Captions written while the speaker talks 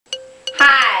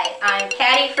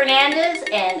Patty Fernandez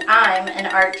and I'm an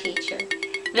art teacher.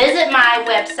 Visit my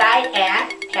website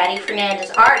at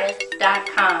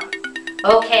pattyfernandezartist.com.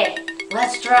 Okay,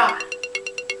 let's draw.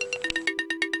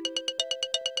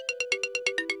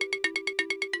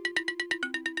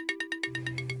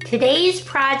 Today's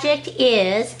project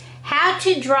is how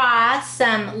to draw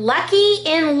some Lucky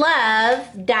in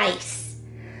Love dice.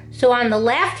 So on the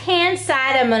left hand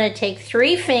side I'm going to take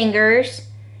 3 fingers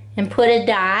and put a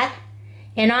dot.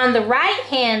 And on the right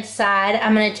hand side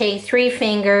I'm going to take 3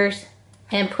 fingers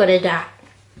and put a dot.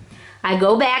 I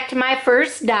go back to my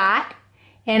first dot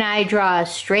and I draw a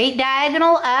straight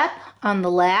diagonal up on the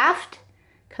left,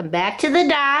 come back to the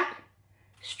dot,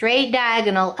 straight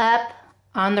diagonal up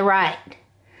on the right.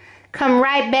 Come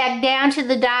right back down to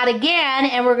the dot again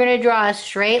and we're going to draw a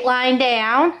straight line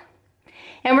down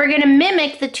and we're going to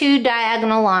mimic the 2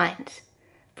 diagonal lines.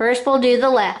 First we'll do the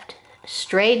left.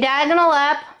 Straight diagonal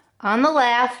up on the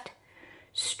left,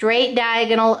 straight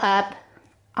diagonal up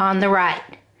on the right.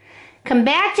 Come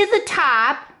back to the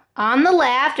top on the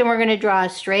left and we're going to draw a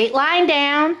straight line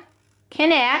down,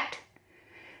 connect.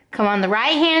 Come on the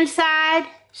right hand side,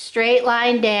 straight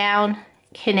line down,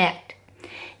 connect.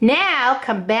 Now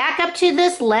come back up to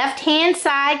this left hand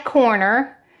side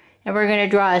corner and we're going to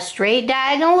draw a straight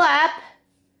diagonal up,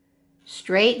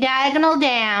 straight diagonal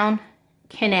down,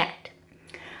 connect.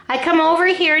 I come over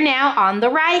here now on the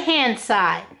right hand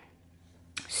side.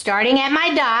 Starting at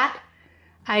my dot,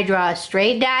 I draw a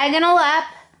straight diagonal up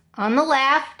on the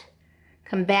left,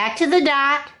 come back to the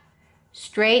dot,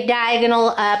 straight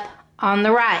diagonal up on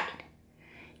the right.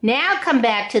 Now come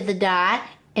back to the dot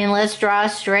and let's draw a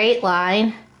straight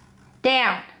line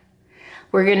down.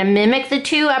 We're going to mimic the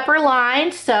 2 upper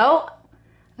lines, so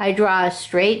I draw a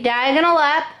straight diagonal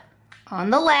up on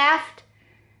the left,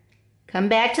 come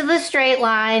back to the straight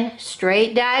line,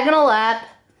 straight diagonal up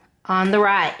on the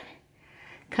right.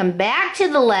 Come back to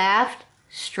the left,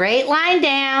 straight line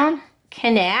down,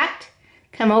 connect.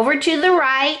 Come over to the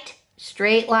right,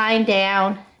 straight line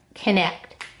down,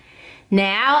 connect.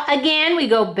 Now again we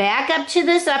go back up to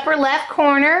this upper left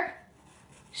corner,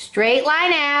 straight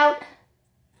line out,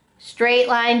 straight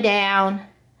line down,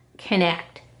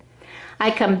 connect.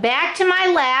 I come back to my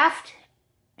left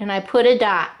and I put a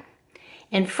dot.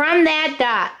 And from that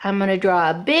dot, I'm going to draw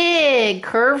a big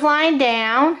curved line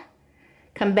down,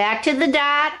 come back to the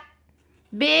dot,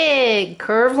 big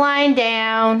curved line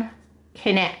down,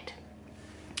 connect.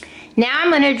 Now I'm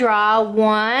going to draw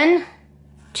 1,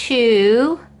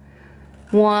 2,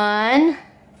 1,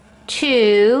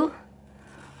 2,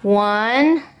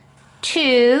 1,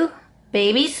 2,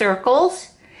 baby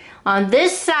circles. On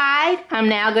this side, I'm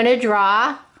now going to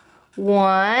draw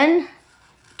 1,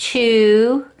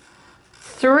 2,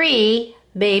 3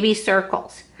 baby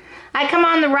circles. I come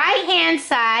on the right hand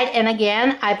side and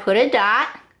again I put a dot.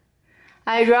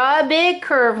 I draw a big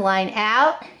curved line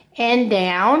out and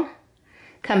down.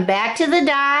 Come back to the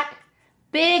dot,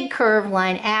 big curved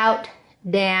line out,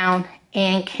 down,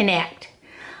 and connect.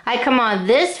 I come on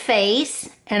this face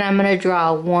and I'm going to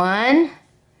draw 1,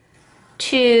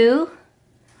 2,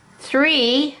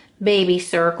 3 baby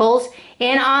circles,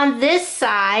 and on this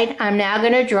side I'm now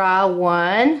going to draw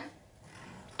 1,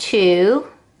 2,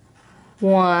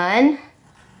 1,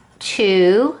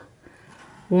 2,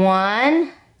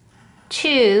 1,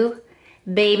 2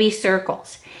 baby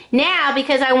circles. Now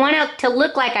because I want it to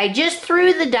look like I just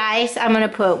threw the dice, I'm going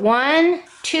to put 1,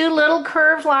 2 little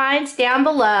curved lines down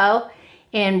below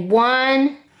and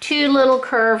 1, 2 little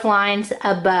curved lines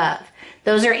above.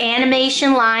 Those are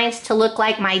animation lines to look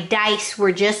like my dice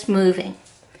were just moving.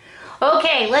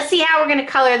 Okay, let's see how we're going to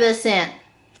color this in.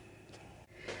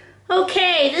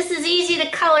 Okay, this is easy to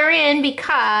color in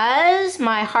because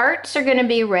my hearts are going to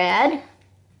be red.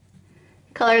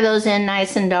 Color those in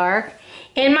nice and dark.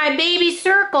 And my baby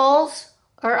circles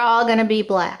are all going to be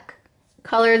black.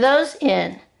 Color those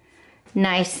in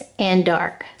nice and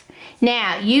dark.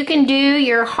 Now, you can do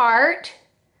your heart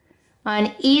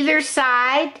on either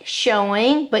side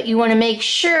showing, but you want to make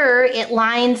sure it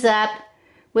lines up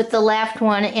with the left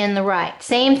one and the right.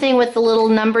 Same thing with the little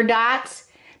number dots.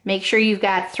 Make sure you've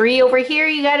got 3 over here,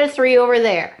 you got a 3 over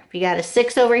there. If you got a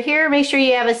 6 over here, make sure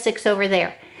you have a 6 over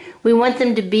there. We want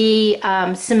them to be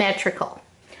symmetrical.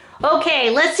 Okay,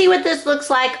 let's see what this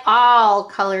looks like all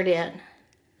colored in.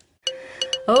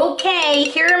 Okay,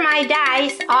 here are my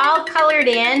dice all colored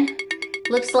in.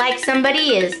 Looks like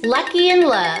somebody is lucky in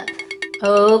love.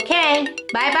 Okay,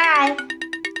 bye-bye.